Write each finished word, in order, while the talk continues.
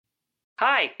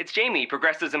Hi, it's Jamie,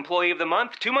 Progressive's Employee of the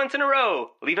Month, 2 months in a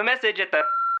row. Leave a message at the...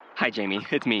 Hi, Jamie.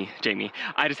 It's me, Jamie.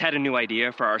 I just had a new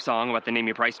idea for our song about the Name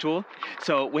Your Price tool.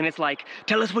 So when it's like,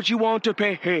 tell us what you want to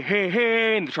pay, hey, hey,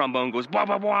 hey, and the trombone goes, blah,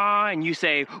 blah, blah, and you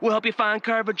say, we'll help you find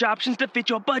coverage options to fit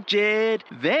your budget.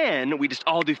 Then we just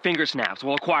all do finger snaps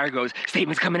while a choir goes,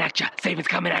 statements coming at ya, statements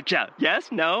coming at ya.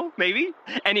 Yes? No? Maybe?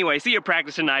 Anyway, see your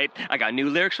practice tonight. I got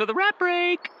new lyrics for the rap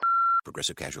break.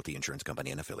 Progressive Casualty Insurance Company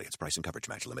and Affiliates. Price and coverage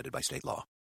match limited by state law.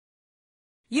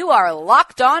 You are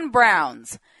Locked On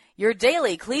Browns, your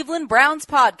daily Cleveland Browns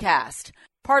podcast,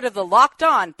 part of the Locked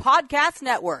On Podcast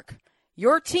Network,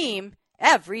 your team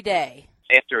every day.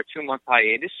 After a 2-month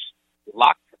hiatus,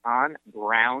 Locked On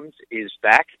Browns is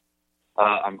back.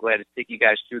 I'm glad to take you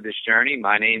guys through this journey.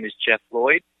 My name is Jeff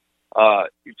Lloyd.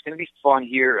 It's going to be fun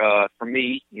here for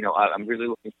me. You know, I'm really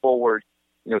looking forward,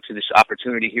 to this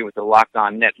opportunity here with the Locked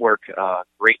On Network.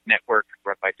 Great network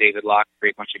run by David Locke,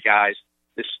 great bunch of guys.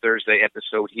 This Thursday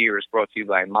episode here is brought to you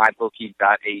by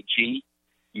MyBookie.ag.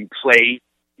 You play,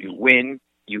 you win,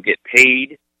 you get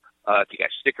paid. If you guys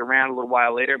stick around a little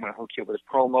while later, I'm going to hook you up with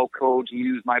a promo code to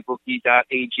use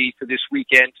MyBookie.ag for this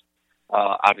weekend.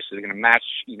 Obviously, they're going to match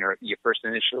your first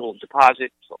initial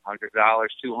deposit, so $100,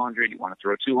 $200. You want to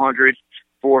throw $200,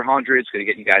 $400. It's going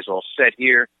to get you guys all set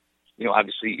here.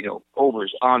 Obviously,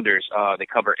 overs, unders. They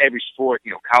cover every sport,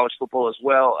 college football as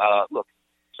well. Look,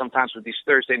 sometimes with these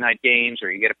Thursday night games,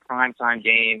 or you get a primetime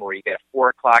game, or you get a 4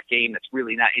 o'clock game that's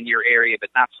really not in your area, but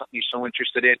not something you're so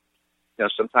interested in.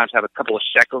 Sometimes have a couple of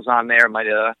shekels on there might,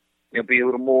 be a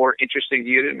little more interesting to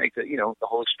you to make the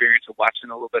whole experience of watching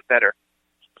a little bit better.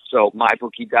 So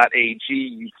MyBookie.ag,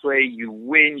 you play, you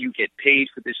win, you get paid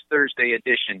for this Thursday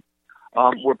edition.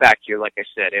 We're back here, like I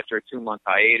said, after a 2-month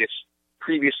hiatus.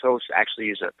 Previous host actually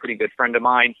is a pretty good friend of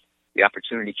mine. The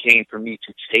opportunity came for me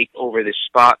to take over this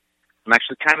spot. I'm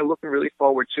actually kind of looking really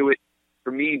forward to it. For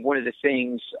me, one of the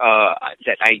things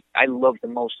that I love the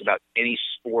most about any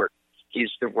sport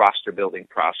is the roster building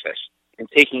process and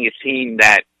taking a team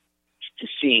that is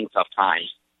seeing tough times.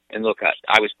 And look,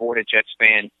 I was born a Jets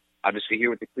fan, obviously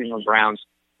here with the Cleveland Browns.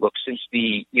 Look, since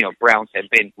the Browns have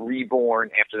been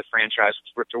reborn after the franchise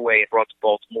was ripped away and brought to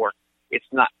Baltimore,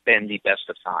 it's not been the best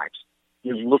of times.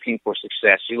 You're looking for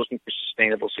success. You're looking for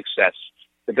sustainable success.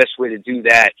 The best way to do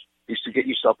that is to get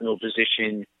yourself into a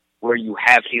position where you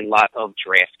have a lot of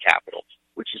draft capital,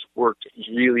 which has worked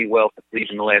really well for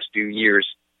Cleveland in the last few years.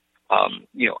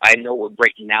 I know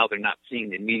right now they're not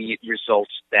seeing the immediate results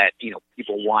that,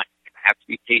 people want. You have to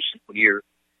be patient when you're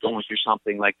going through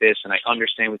something like this. And I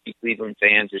understand with you Cleveland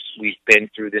fans, we've been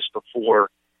through this before.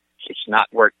 It's not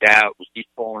worked out. We keep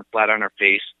falling flat on our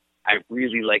face. I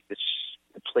really like the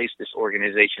place this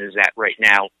organization is at right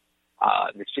now.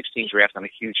 The 16 draft, I'm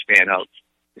a huge fan of.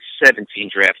 The 17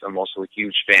 draft, I'm also a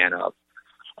huge fan of.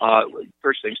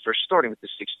 First things first, starting with the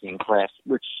 16 class,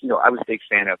 which, I was a big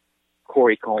fan of.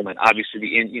 Corey Coleman,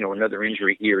 obviously, another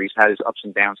injury here. He's had his ups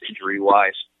and downs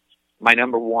injury-wise. My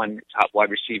number one top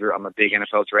wide receiver, I'm a big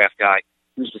NFL draft guy.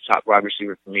 Who's the top wide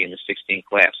receiver for me in the 16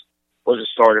 class? Was a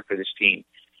starter for this team.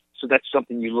 So that's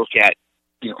something you look at,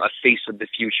 a face of the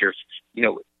future.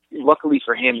 Luckily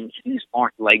for him, these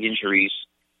aren't leg injuries.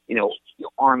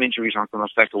 Arm injuries aren't going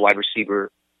to affect a wide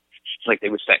receiver like they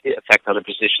would affect other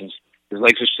positions. His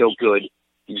legs are still good.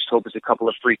 You just hope it's a couple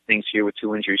of freak things here with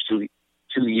 2 injuries, 2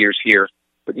 years here,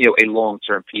 but, a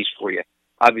long-term piece for you.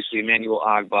 Obviously, Emmanuel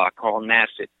Ogbah, Carl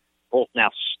Nassib, both now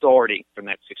starting from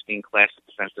that 16 class of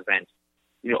defensive end.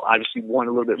 Obviously one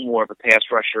a little bit more of a pass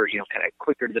rusher, kind of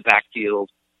quicker to the backfield.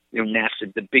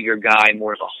 Nassib, the bigger guy,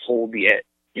 more of a hold the edge,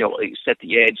 set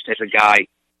the edge type of guy,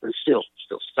 but still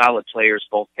solid players,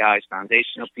 both guys,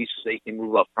 foundational pieces that you can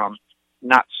move up from.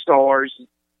 Not stars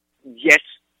yet,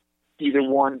 either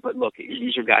one, but look,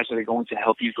 these are guys that are going to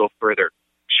help you go further.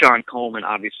 Sean Coleman,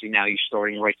 obviously now you're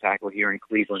starting right tackle here in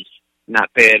Cleveland. Not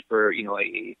bad for,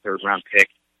 a third-round pick.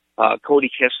 Cody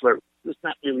Kessler was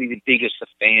not really the biggest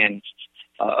fan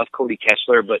of Cody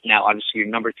Kessler, but now obviously your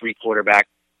number 3 quarterback.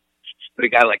 But a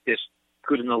guy like this,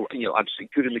 good in the, obviously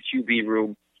good in the QB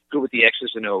room, good with the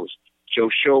X's and O's. Joe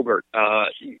Schobert,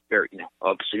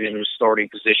 obviously in the starting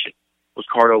position.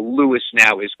 Ricardo Lewis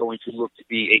now is going to look to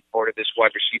be a part of this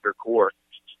wide receiver core.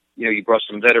 You brought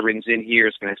some veterans in here.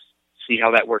 It's going to see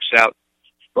how that works out.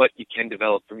 But you can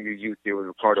develop from your youth here with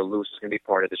Ricardo Lewis is going to be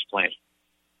part of this plan.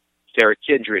 Derek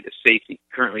Kindred, a safety,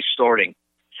 currently starting,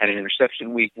 had an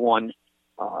interception week 1.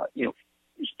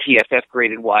 PFF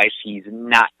graded wise, he's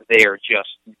not there just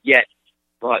yet.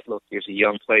 But look, here's a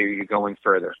young player. You're going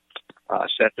further.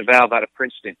 Seth DeValve out of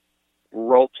Princeton,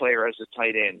 role player as a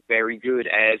tight end, very good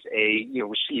as a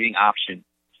receiving option.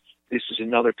 This is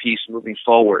another piece moving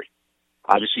forward.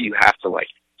 Obviously, you have to like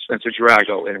Spencer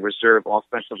Drago in a reserve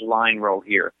offensive line role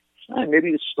here.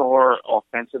 Maybe the star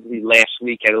offensively last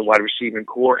week out of the wide receiving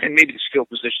core, and maybe the skill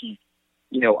position,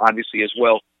 obviously as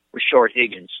well. Rashard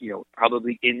Higgins,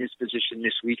 probably in this position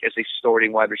this week as a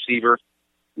starting wide receiver.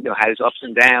 Had his ups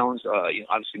and downs.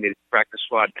 Obviously made the practice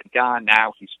squad, gone.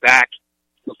 Now he's back.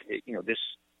 Look, this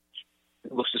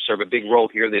looks to serve a big role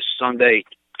here this Sunday.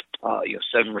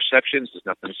 7 receptions. There's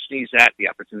nothing to sneeze at. The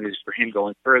opportunities for him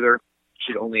going further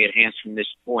should only enhance from this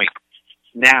point.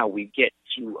 Now we get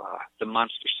to the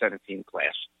Monster 17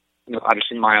 class.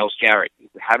 Obviously Myles Garrett. We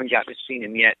haven't gotten to see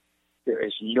him yet. There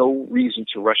is no reason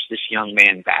to rush this young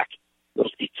man back. Look,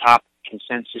 the top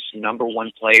consensus number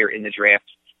 1 player in the draft.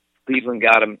 Cleveland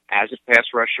got him as a pass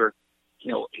rusher.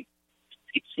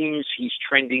 It seems he's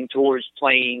trending towards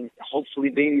playing, hopefully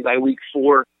maybe by week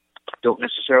 4. Don't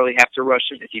necessarily have to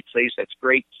rush him. If he plays, that's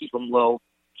great. Keep him low.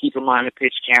 Keep him on the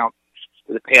pitch count.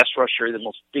 For the pass rusher, the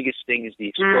most biggest thing is the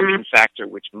explosion factor,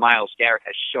 which Myles Garrett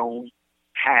has shown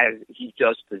he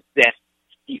does possess.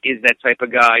 He is that type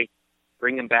of guy.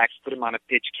 Bring him back, put him on a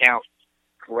pitch count,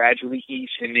 gradually ease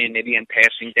him in, maybe on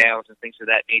passing downs and things of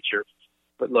that nature.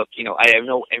 But look, I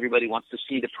know everybody wants to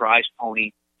see the prize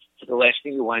pony, but the last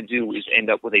thing you want to do is end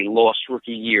up with a lost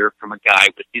rookie year from a guy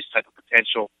with this type of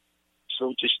potential.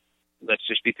 So let's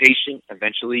just be patient.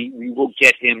 Eventually, we will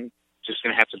get him. Just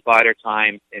going to have to bide our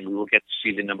time, and we will get to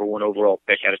see the number 1 overall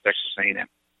pick out of Texas A&M.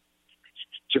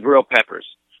 Jabril Peppers.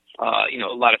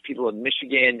 A lot of people in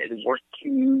Michigan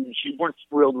weren't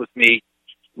thrilled with me.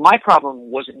 My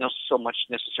problem wasn't so much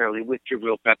necessarily with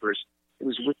Jabril Peppers. It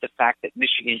was with the fact that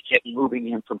Michigan kept moving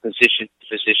him from position to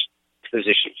position to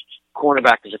position.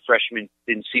 Cornerback as a freshman,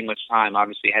 didn't see much time.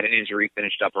 Obviously had an injury,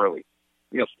 finished up early.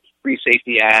 Free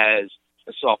safety as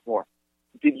a sophomore.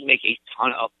 Didn't make a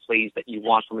ton of plays that you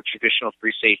want from a traditional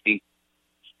free safety.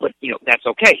 But, that's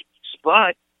okay.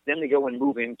 But then they go and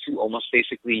move into almost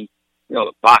basically,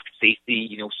 box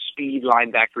safety, speed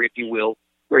linebacker, if you will,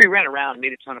 where he ran around,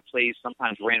 made a ton of plays,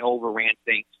 sometimes ran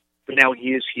things. But now he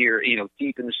is here,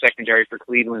 deep in the secondary for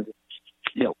Cleveland.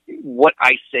 What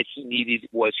I said he needed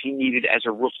as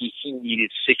a rookie, he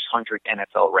needed 600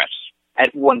 NFL reps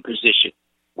at one position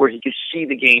where he could see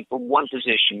the game from one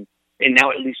position. And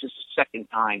now at least it's the second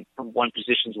time from one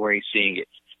position where he's seeing it.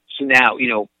 So now,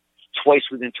 twice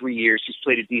within 3 years, he's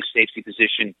played a deep safety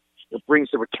position. It brings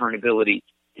the returnability.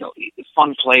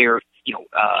 Fun player.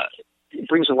 It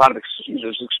brings a lot of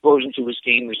there's explosion to his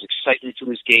game. There's excitement to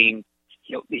his game.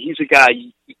 He's a guy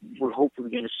we're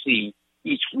hopefully going to see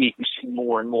each week. We see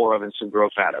more and more of and some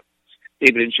growth out of.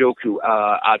 David Njoku,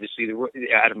 obviously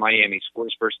out of Miami, scored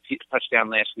his first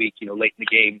touchdown last week. Late in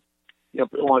the game.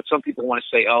 Some people want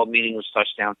to say, meaningless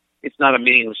touchdown. It's not a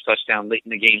meaningless touchdown late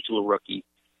in the game to a rookie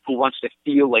who wants to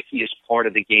feel like he is part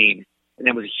of the game. And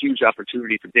that was a huge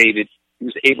opportunity for David. He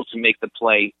was able to make the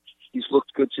play. He's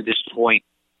looked good to this point.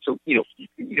 So,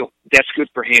 that's good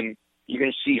for him. You're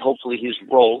going to see, hopefully, his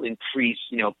role increase,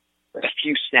 a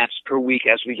few snaps per week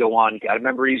as we go on. Got to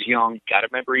remember he's young. Got to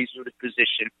remember he's in the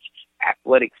position.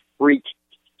 Athletic freak.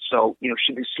 So,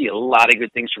 should we see a lot of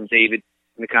good things from David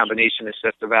in the combination of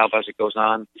Seth DeValve as it goes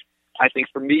on. I think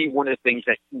for me, one of the things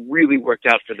that really worked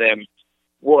out for them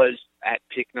was at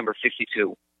pick number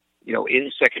 52, in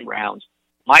the second round.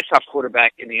 My top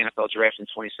quarterback in the NFL draft in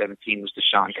 2017 was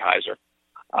DeShone Kizer.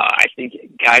 I think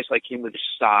guys like him with his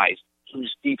size, his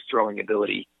deep throwing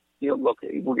ability, look,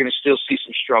 we're going to still see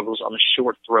some struggles on the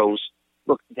short throws.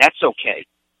 Look, that's okay.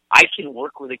 I can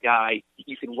work with a guy.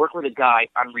 You can work with a guy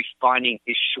on refining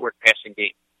his short passing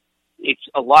game. It's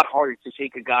a lot harder to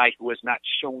take a guy who has not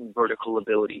shown vertical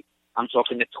ability. I'm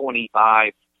talking the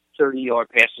 25, 30-yard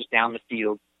passes down the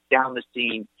field, down the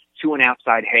seam, to an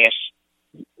outside hash.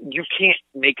 You can't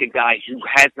make a guy who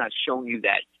has not shown you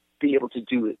that be able to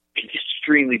do it. It's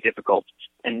extremely difficult.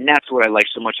 And that's what I like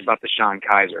so much about DeShone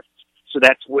Kizer. So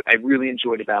that's what I really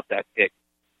enjoyed about that pick.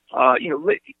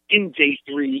 In day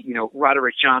 3,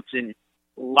 Roderick Johnson,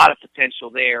 a lot of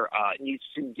potential there. Needs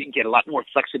to get a lot more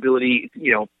flexibility,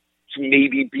 to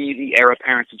maybe be the heir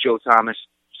apparent to Joe Thomas.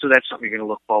 So that's something you're going to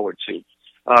look forward to.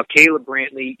 Caleb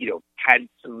Brantley, had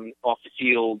some off the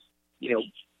field,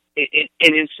 an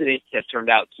incident that turned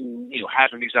out to,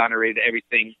 have him exonerated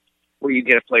everything, where you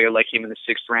get a player like him in the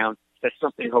 6th round. That's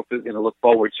something hopefully we're going to look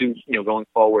forward to, going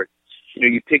forward.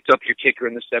 You picked up your kicker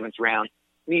in the 7th round.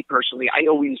 Me personally,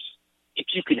 if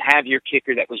you could have your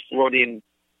kicker that was brought in,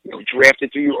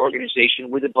 drafted through your organization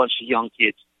with a bunch of young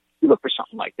kids, you look for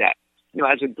something like that.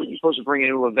 As opposed to bringing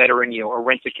in a veteran, a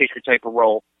rent-a-kicker type of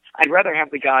role. I'd rather have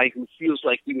the guy who feels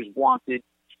like he was wanted,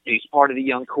 and he's part of the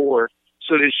young core.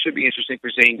 So this should be interesting for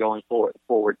Zane going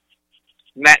forward.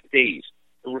 Matt Days,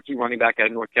 a rookie running back out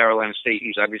of North Carolina State.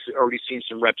 He's obviously already seen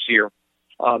some reps here.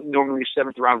 Normally a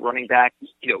 7th-round running back.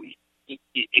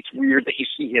 It's weird that you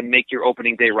see him make your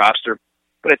opening day roster,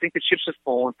 but I think the chips have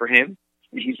fallen for him.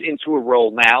 He's into a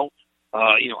role now.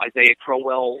 Isaiah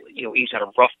Crowell, he's had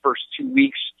a rough first 2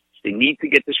 weeks. They need to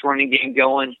get this running game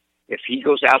going. If he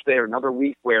goes out there another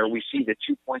week where we see the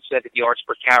 2.7 yards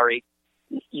per carry,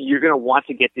 you're going to want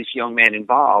to get this young man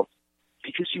involved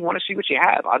because you want to see what you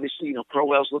have. Obviously,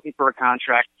 Crowell's looking for a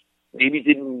contract. Maybe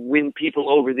didn't win people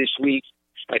over this week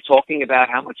by talking about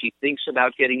how much he thinks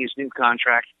about getting his new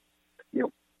contract.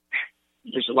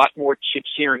 There's a lot more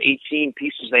chips here in 18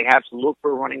 pieces they have to look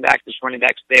for a running back. This running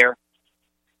back's there.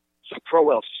 So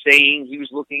Crowell's saying he was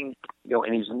looking,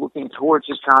 and he's looking towards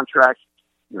his contract.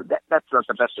 That's not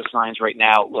the best of signs right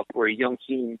now. Look, we're a young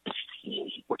team.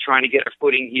 We're trying to get our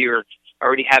footing here.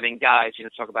 Already having guys,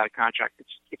 talk about a contract,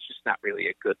 it's just not really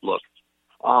a good look.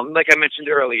 Like I mentioned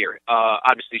earlier,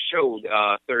 obviously showed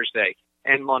Thursday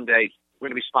and Monday, we're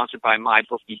going to be sponsored by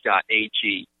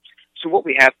MyBookie.ag. So what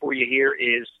we have for you here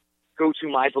is go to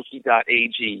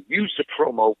MyBookie.ag. Use the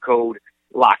promo code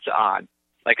LOCKEDON.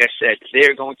 Like I said,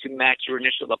 they're going to match your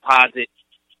initial deposit.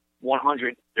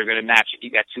 100, they're going to match it. You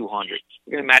got 200.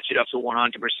 They're going to match it up to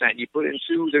 100%. You put in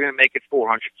 2, they're going to make it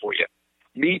 400 for you.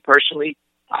 Me personally,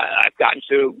 I've gotten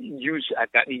to use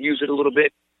it a little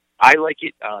bit. I like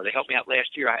it. They helped me out last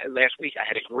week. I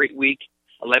had a great week,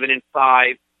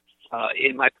 11-5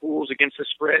 in my pools against the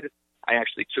spread. I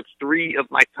actually took 3 of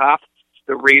my top,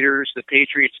 the Raiders, the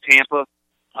Patriots, Tampa.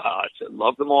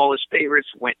 Love them all as favorites.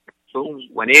 Went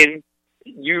in.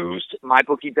 Used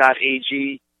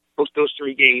MyBookie.ag. Booked those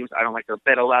 3 games. I don't like to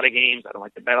bet a lot of games. I don't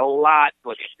like to bet a lot,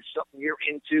 but if it's something you're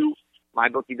into,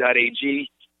 MyBookie.ag.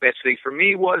 Best thing for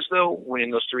me was, though,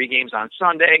 winning those 3 games on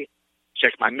Sunday.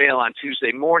 Checked my mail on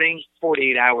Tuesday morning.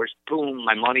 48 hours, boom,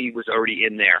 my money was already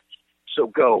in there. So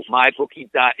go,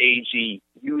 MyBookie.ag.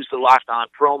 Use the Locked On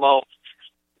promo.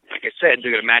 Like I said,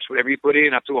 they're going to match whatever you put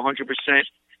in up to 100%.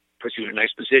 Puts you in a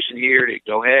nice position here to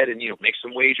go ahead and, make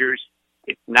some wagers.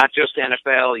 It's not just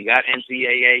NFL. You got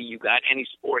NCAA. You got any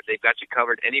sport. They've got you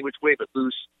covered any which way but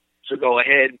loose. So go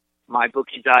ahead,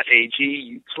 MyBookie.ag.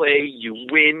 You play, you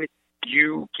win,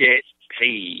 you get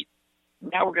paid.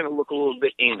 Now we're going to look a little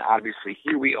bit in, obviously.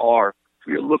 Here we are.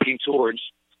 We're looking towards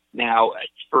now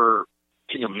for,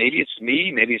 maybe it's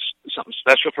me, maybe it's something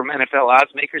special from NFL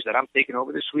odds makers that I'm taking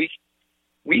over this week.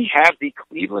 We have the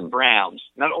Cleveland Browns,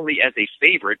 not only as a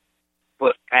favorite,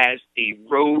 but as a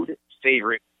road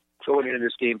favorite going into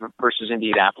this game versus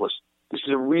Indianapolis. This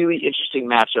is a really interesting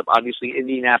matchup. Obviously,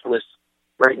 Indianapolis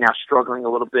right now struggling a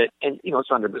little bit, and,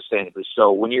 it's understandably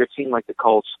so. When you're a team like the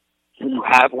Colts, you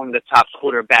have one of the top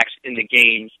quarterbacks in the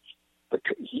game, but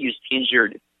he's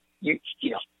injured.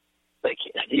 Like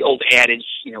the old adage,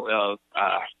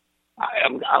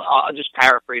 I'll just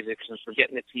paraphrase it because I'm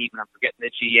forgetting the team and I'm forgetting the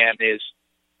GM is,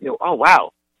 oh,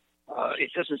 wow,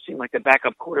 it doesn't seem like the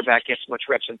backup quarterback gets much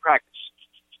reps in practice.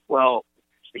 Well,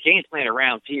 the game plan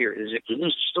around here is if we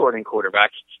lose the starting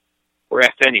quarterback, we're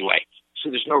effed anyway. So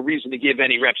there's no reason to give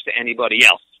any reps to anybody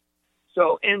else.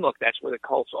 So, and look, that's where the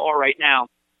Colts are right now.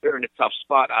 They're in a tough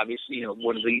spot, obviously,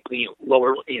 one of the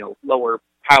lower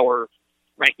power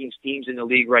rankings teams in the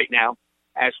league right now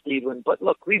as Cleveland. But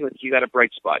look, Cleveland, you got a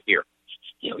bright spot here.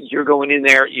 You're going in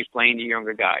there, you're playing the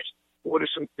younger guys. What are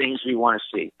some things we want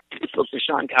to see? Look,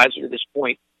 Deshaun Kaiser at this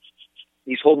point,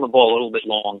 he's holding the ball a little bit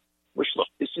long, which, look,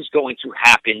 this is going to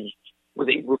happen with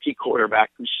a rookie quarterback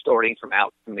who's starting from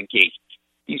the gate.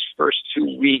 These first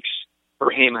 2 weeks for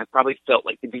him, I probably felt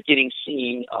like the beginning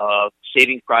scene of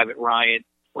Saving Private Ryan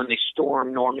when they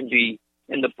storm Normandy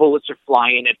and the bullets are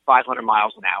flying at 500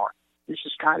 miles an hour. This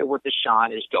is kind of what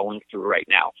Deshaun is going through right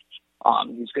now.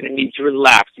 He's going to need to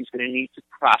relax. He's going to need to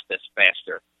process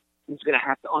faster. He's going to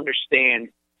have to understand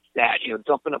that,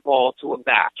 dumping a ball to a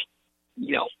back,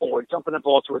 or dumping a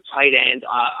ball to a tight end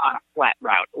on a flat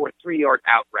route or a 3-yard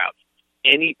out route.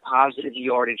 Any positive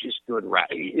yardage is good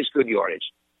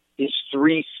yardage. It's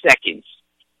 3 seconds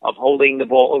of holding the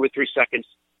ball over 3 seconds.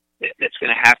 That's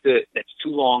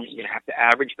too long. You're going to have to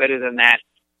average better than that.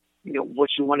 What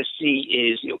you want to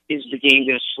see is the game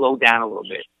going to slow down a little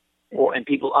bit? And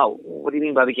people, what do you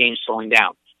mean by the game slowing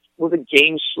down? Well, the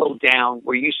game slowed down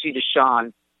where you see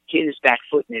Deshaun hit his back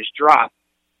foot in his drop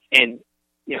and,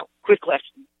 quick left,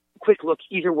 quick look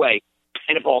either way,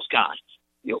 and the ball's gone.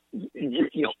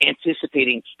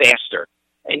 Anticipating faster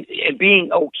and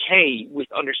being okay with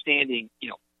understanding,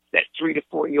 that 3 to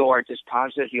 4 yards is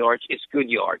positive yards, it's good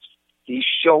yards. He's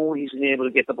shown he's been able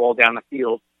to get the ball down the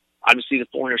field. Obviously, the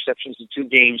 4 interceptions in 2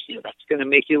 games, that's going to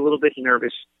make you a little bit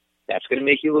nervous. That's going to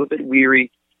make you a little bit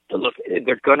weary. But look,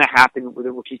 they're going to happen with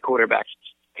a rookie quarterback.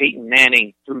 Peyton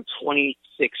Manning threw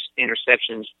 26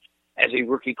 interceptions as a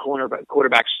rookie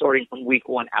quarterback starting from week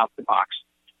 1 out the box.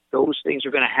 Those things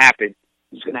are going to happen.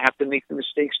 He's going to have to make the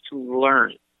mistakes to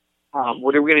learn.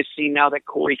 What are we going to see now that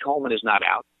Corey Coleman is not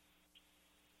out?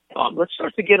 Let's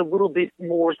start to get a little bit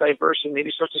more diverse and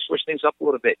maybe start to switch things up a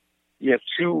little bit. You have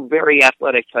 2 very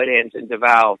athletic tight ends in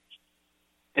DeVal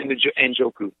and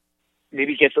Njoku.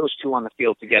 Maybe get those 2 on the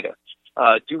field together.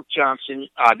 Duke Johnson,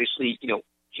 obviously,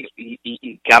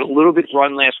 he got a little bit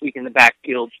run last week in the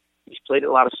backfield. He's played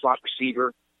a lot of slot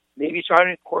receiver. Maybe try to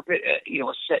incorporate, a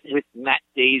set with Matt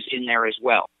Days in there as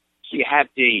well. So you have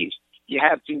Days. You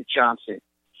have Duke Johnson.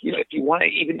 If you want to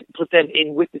even put them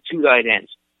in with the 2 tight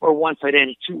ends or 1 tight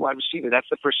end, 2 wide receiver, that's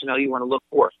the personnel you want to look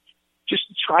for. Just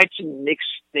try to mix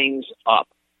things up.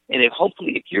 And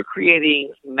hopefully, if you're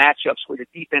creating matchups where the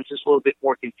defense is a little bit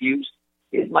more confused,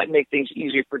 it might make things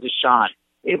easier for Deshaun,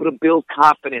 able to build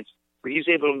confidence where he's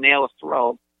able to nail a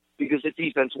throw because the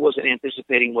defense wasn't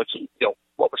anticipating what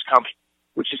was coming,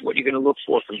 which is what you're going to look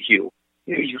for from Hugh.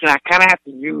 You're going to kind of have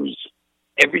to use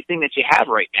everything that you have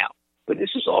right now. But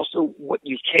this is also what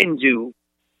you can do.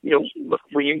 Look,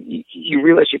 when you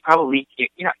realize you're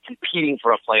not competing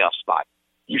for a playoff spot.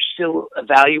 You're still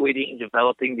evaluating and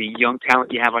developing the young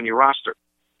talent you have on your roster.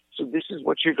 So this is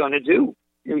what you're going to do.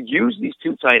 Use these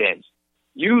 2 tight ends.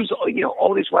 Use,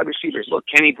 all these wide receivers. Look,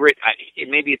 Kenny Britt, it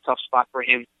may be a tough spot for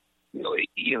him.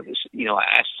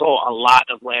 I saw a lot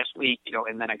of last week,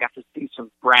 and then I got to see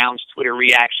some Browns Twitter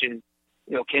reaction.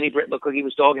 Kenny Britt looked like he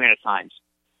was dogging it at times.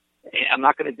 And I'm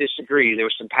not going to disagree. There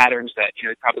were some patterns that, he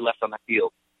probably left on the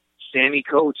field. Sammy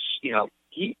Coates, he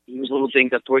was a little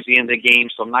dinged up towards the end of the game,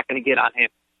 so I'm not going to get on him.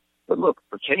 But look,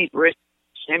 for Kenny Britt,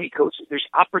 Sammy Coates, there's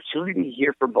opportunity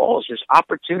here for balls. There's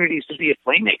opportunities to be a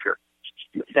playmaker.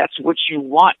 That's what you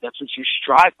want. That's what you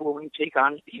strive for when you take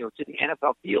on, to the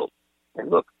NFL field. And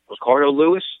look, Ricardo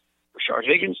Lewis, Rashard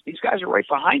Higgins, these guys are right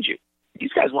behind you.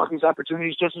 These guys want these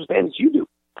opportunities just as bad as you do.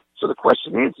 So the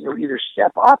question is, either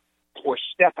step up or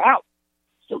step out.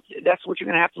 So that's what you're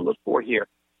going to have to look for here.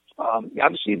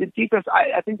 Obviously, the defense,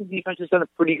 I think the defense has done a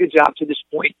pretty good job to this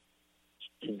point.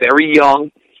 Very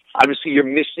young. Obviously, you're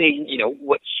missing,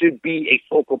 what should be a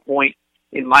focal point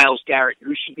in Myles Garrett,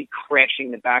 who should be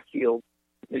crashing the backfield.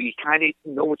 You kind of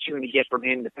know what you're going to get from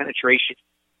him, the penetration.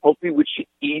 Hopefully, which should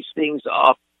ease things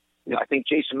up. I think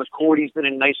Jason McCourty's been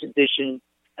a nice addition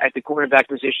at the cornerback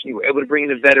position. You were able to bring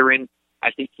in a veteran.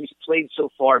 I think he's played so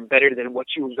far better than what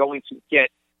you were going to get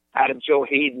out of Joe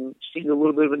Hayden. Seemed a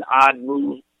little bit of an odd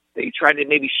move. They tried to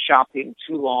maybe shop him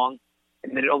too long,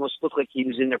 and then it almost looked like he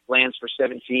was in their plans for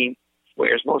 17,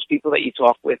 whereas most people that you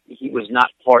talk with, he was not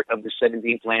part of the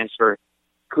 17 plans for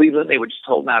Cleveland. They were just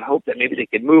holding out hope that maybe they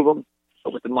could move him.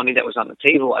 But with the money that was on the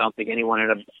table, I don't think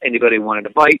anybody wanted to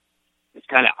bite. It's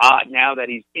kind of odd now that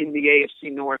he's in the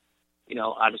AFC North.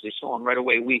 Obviously saw him right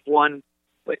away week 1,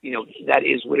 but, that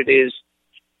is what it is.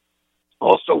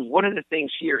 Also, one of the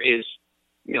things here is,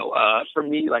 for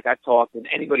me, like I've talked, and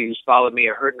anybody who's followed me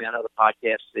or heard me on other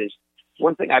podcasts, is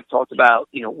one thing I've talked about,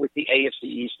 with the AFC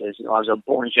East is, I was a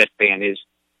born Jet fan, is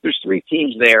there's 3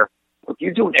 teams there. Look,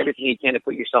 you're doing everything you can to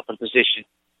put yourself in position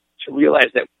to realize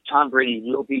that Tom Brady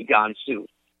will be gone soon.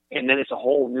 And then it's a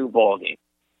whole new ball game.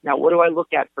 Now, what do I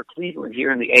look at for Cleveland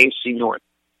here in the AFC North?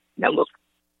 Now, look,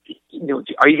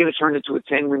 are you going to turn into a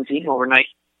 10-win team overnight?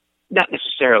 Not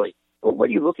necessarily. But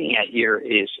what you're looking at here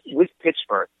is with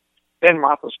Pittsburgh, Ben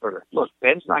Roethlisberger. Look,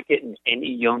 Ben's not getting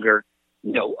any younger.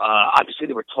 Obviously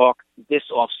there were talk this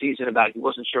offseason about he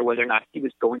wasn't sure whether or not he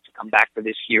was going to come back for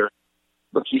this year.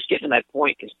 Look, he's getting to that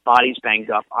point. His body's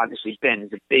banged up. Obviously, Ben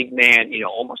is a big man,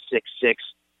 almost 6'6".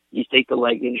 You take the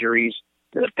leg injuries,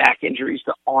 the back injuries,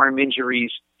 the arm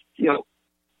injuries.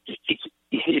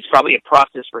 It's probably a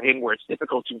process for him where it's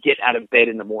difficult to get out of bed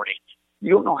in the morning.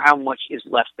 You don't know how much is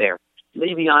left there.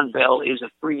 Le'Veon Bell is a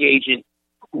free agent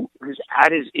who's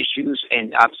had his issues,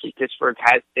 and obviously Pittsburgh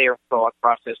has their thought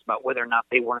process about whether or not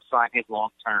they want to sign him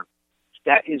long term.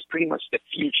 That is pretty much the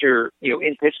future,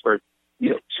 in Pittsburgh.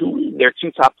 Their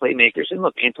 2 top playmakers. And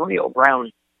look, Antonio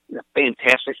Brown is a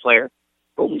fantastic player,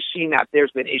 but we've seen that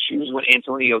there's been issues when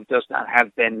Antonio does not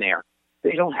have Ben there.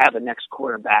 They don't have a next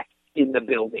quarterback in the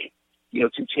building,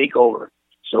 to take over.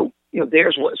 So,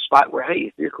 there's a spot where, hey,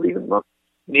 if you're Cleveland, look,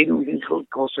 maybe we can go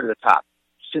closer to the top.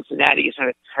 Cincinnati has had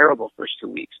a terrible first 2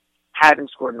 weeks.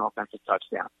 Haven't scored an offensive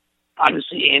touchdown.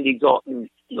 Obviously, Andy Dalton,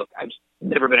 look, I've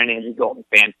never been an Andy Dalton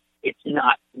fan. It's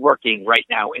not working right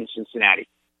now in Cincinnati.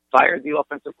 Fired the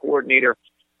offensive coordinator.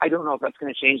 I don't know if that's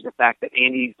going to change the fact that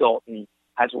Andy Dalton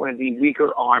has one of the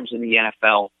weaker arms in the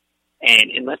NFL.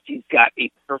 And unless he's got a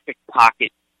perfect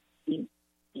pocket,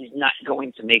 He's not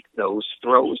going to make those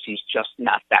throws. He's just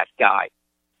not that guy.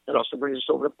 That also brings us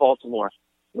over to Baltimore.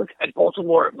 Look, at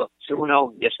Baltimore, look,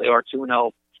 2-0. Yes, they are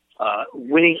 2-0.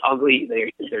 Winning ugly.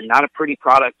 They're not a pretty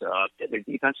product. Their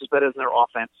defense is better than their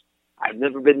offense. I've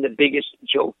never been the biggest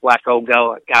Joe Flacco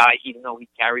guy, even though he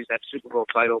carries that Super Bowl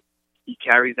title. He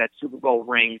carries that Super Bowl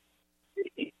ring.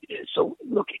 So,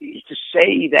 look, to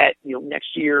say that,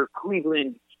 next year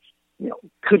Cleveland,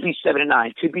 could be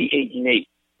 7-9, could be 8-8.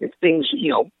 If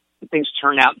things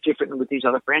turn out differently with these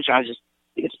other franchises,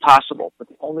 it's possible. But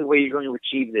the only way you're going to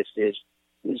achieve this is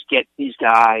get these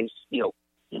guys,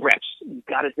 reps. You've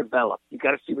got to develop. You've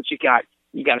got to see what you got.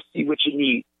 You got to see what you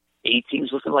need.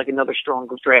 18's looking like another strong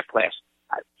draft class.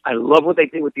 I love what they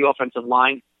did with the offensive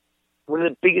line. One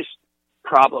of the biggest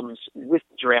problems with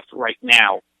the draft right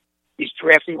now is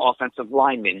drafting offensive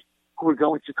linemen who are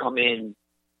going to come in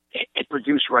and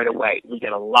produce right away. We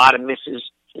get a lot of misses.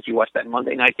 If you watch that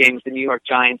Monday night game with the New York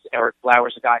Giants, Eric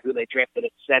Flowers, a guy who they drafted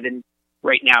at 7,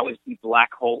 right now is the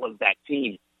black hole of that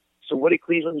team. So what did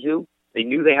Cleveland do? They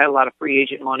knew they had a lot of free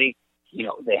agent money.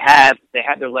 They had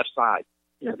their left side.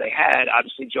 They had,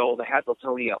 obviously, Joel. They had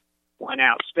Antonio. Went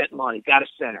out, spent money, got a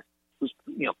center who's,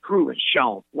 proven,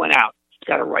 shown. Went out,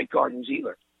 got a right guard in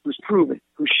Zeitler who's proven,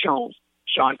 who's shown.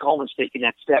 Sean Coleman's taking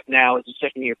that step now as a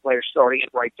second-year player starting at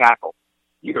right tackle.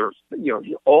 Your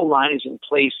O-line is in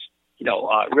place.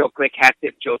 Real quick, hat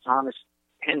tip, Joe Thomas,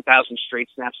 10,000 straight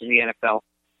snaps in the NFL.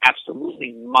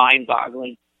 Absolutely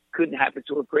mind-boggling. Couldn't happen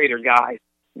to a greater guy.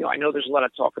 I know there's a lot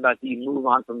of talk about do you move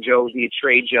on from Joe, do you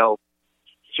trade Joe?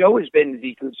 Joe has been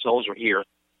the good soldier here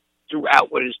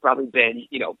throughout what has probably been,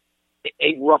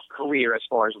 a rough career as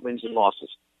far as wins and losses.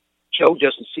 Joe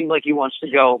doesn't seem like he wants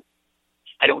to go.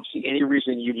 I don't see any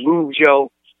reason you move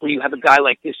Joe when you have a guy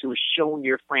like this who has shown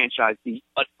your franchise the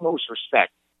utmost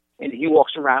respect, and he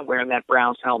walks around wearing that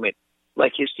Browns helmet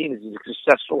like his team is as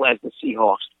successful as the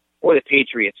Seahawks or the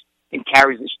Patriots and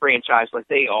carries this franchise like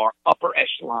they are upper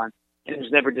echelon and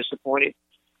is never disappointed.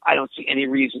 I don't see any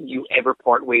reason you ever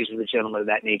part ways with a gentleman of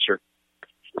that nature.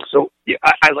 So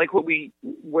I like where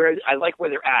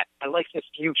they're at. I like the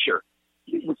future.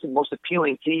 It's the most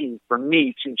appealing team for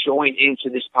me to join into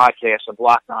this podcast of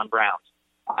Locked On Browns.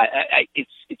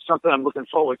 It's something I'm looking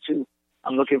forward to.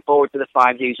 I'm looking forward to the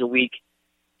 5 days a week.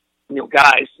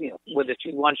 Guys, with a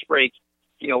 2 lunch break,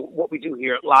 what we do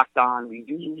here at Locked On, we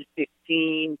do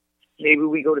 15, maybe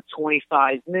we go to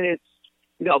 25 minutes,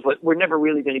 but we're never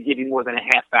really going to give you more than a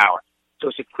half hour. So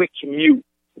it's a quick commute.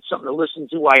 It's something to listen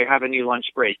to while you're having your lunch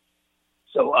break.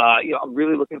 So, I'm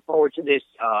really looking forward to this.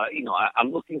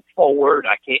 I'm looking forward.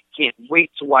 I can't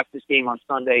wait to watch this game on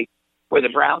Sunday where the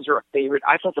Browns are a favorite.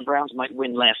 I thought the Browns might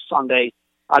win last Sunday.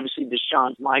 Obviously,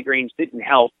 Deshaun's migraines didn't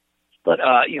help. But,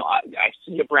 I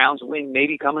see the Browns win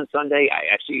maybe coming Sunday.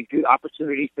 I see a good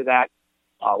opportunity for that.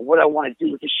 What I want to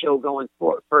do with the show going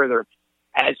further,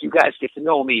 as you guys get to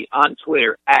know me on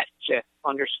Twitter, at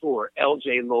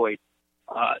Jeff_LJ Lloyd,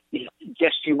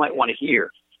 guests you might want to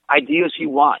hear, ideas you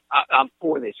want. I'm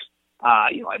for this.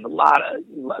 I have a lot of,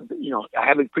 I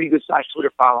have a pretty good sized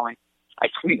Twitter following. I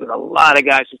tweet with a lot of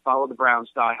guys who follow the Browns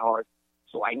die hard.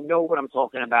 So I know what I'm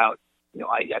talking about.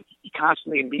 I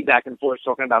constantly be back and forth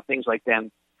talking about things like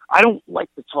them. I don't like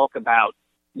to talk about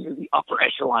the upper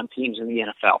echelon teams in the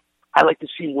NFL. I like to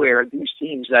see where these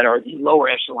teams that are the lower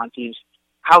echelon teams,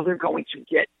 how they're going to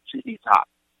get to the top.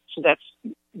 So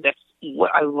that's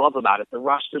what I love about it, the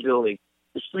roster building,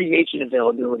 the free agent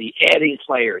availability, adding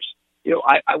players.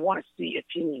 I want to see a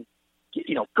team,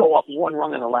 go up 1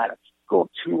 rung on the ladder, go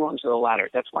up 2 rungs on the ladder.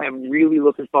 That's why I'm really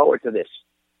looking forward to this.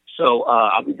 So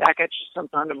I'll be back at you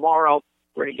sometime tomorrow.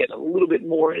 We're going to get a little bit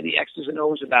more into the X's and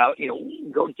O's about,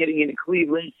 getting into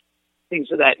Cleveland,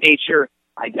 things of that nature.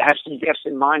 I have some guests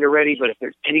in mind already, but if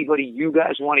there's anybody you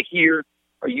guys want to hear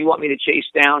or you want me to chase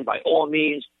down, by all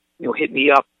means, hit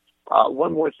me up.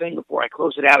 One more thing before I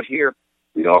close it out here.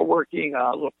 We are working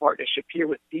a little partnership here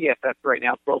with PFF right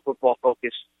now, Pro Football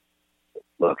Focus.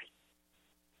 Look,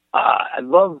 I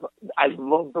love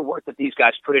the work that these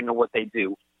guys put into what they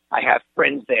do. I have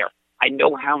friends there. I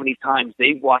know how many times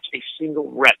they watch a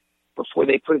single rep before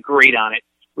they put a grade on it,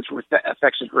 which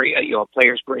affects a grade, a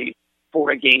player's grade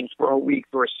for a game, for a week,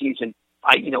 for a season.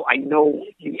 I know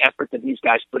the effort that these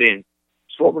guys put in.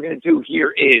 So what we're going to do here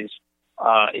is,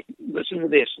 listen to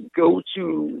this. Go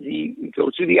to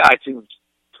the iTunes.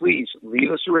 Please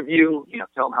leave us a review.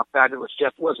 Tell them how fabulous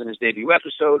Jeff was in his debut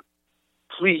episode.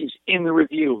 Please, in the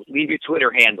review, leave your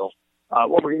Twitter handle.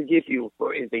 What we're going to give you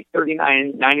is a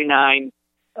 $39.99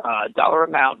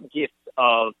 amount gift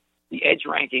of the Edge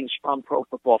rankings from Pro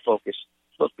Football Focus.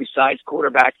 Look, besides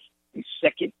quarterback, the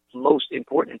second most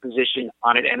important position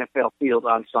on an NFL field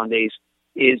on Sundays.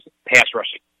 is pass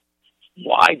rushing.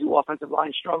 Why do offensive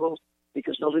lines struggle?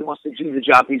 Because nobody wants to do the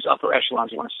job these upper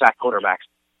echelons who want to sack quarterbacks.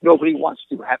 Nobody wants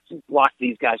to have to block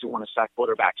these guys who want to sack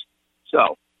quarterbacks.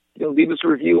 So, leave us a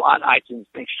review on iTunes.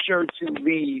 Make sure to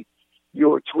leave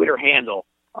your Twitter handle.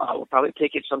 We'll probably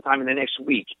take it sometime in the next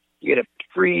week. You get a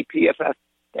free PFF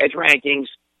edge rankings,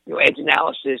 edge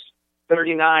analysis,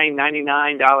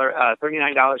 $39.99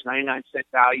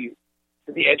 value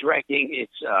for the edge ranking.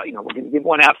 It's we're going to give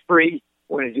one out free.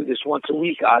 We're going to do this once a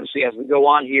week, obviously, as we go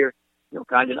on here.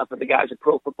 Kind enough of the guys at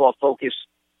Pro Football Focus.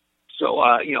 So,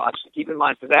 keep in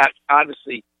mind for that.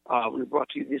 Obviously, we're brought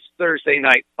to you this Thursday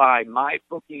night by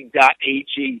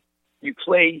MyBookie.ag. You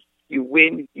play, you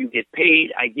win, you get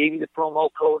paid. I gave you the promo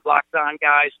code Locked On,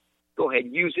 guys. Go ahead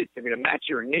and use it. They're going to match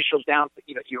your initial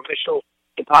your initial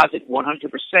deposit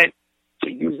 100%. So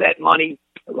use that money.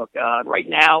 Look, right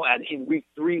now, in week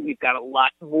 3, we've got a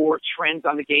lot more trends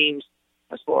on the games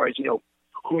as far as,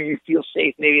 who you feel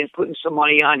safe maybe in putting some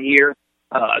money on here.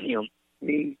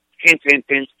 Me, hint,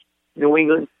 New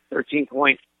England, 13,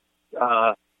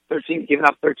 giving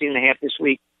up 13.5 this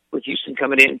week with Houston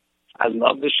coming in. I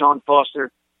love Deshaun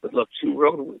Foster, but look, 2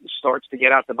 road starts to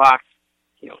get out the box.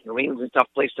 New England's a tough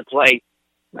place to play.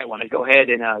 Might want to go ahead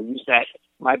and use that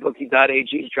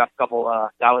MyBookie.ag, drop a couple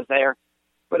dollars there.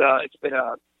 But it's been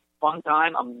a fun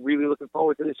time. I'm really looking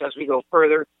forward to this as we go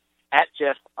further. At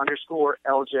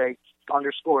Jeff_LJ_Lloyd.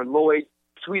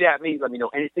 Tweet at me. Let me know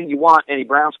anything you want, any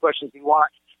Browns questions you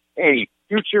want, any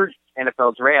future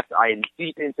NFL draft. I am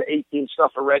deep into 18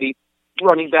 stuff already.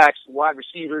 Running backs, wide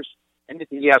receivers,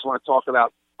 anything you guys want to talk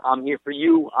about. I'm here for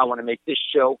you. I want to make this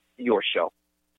show your show.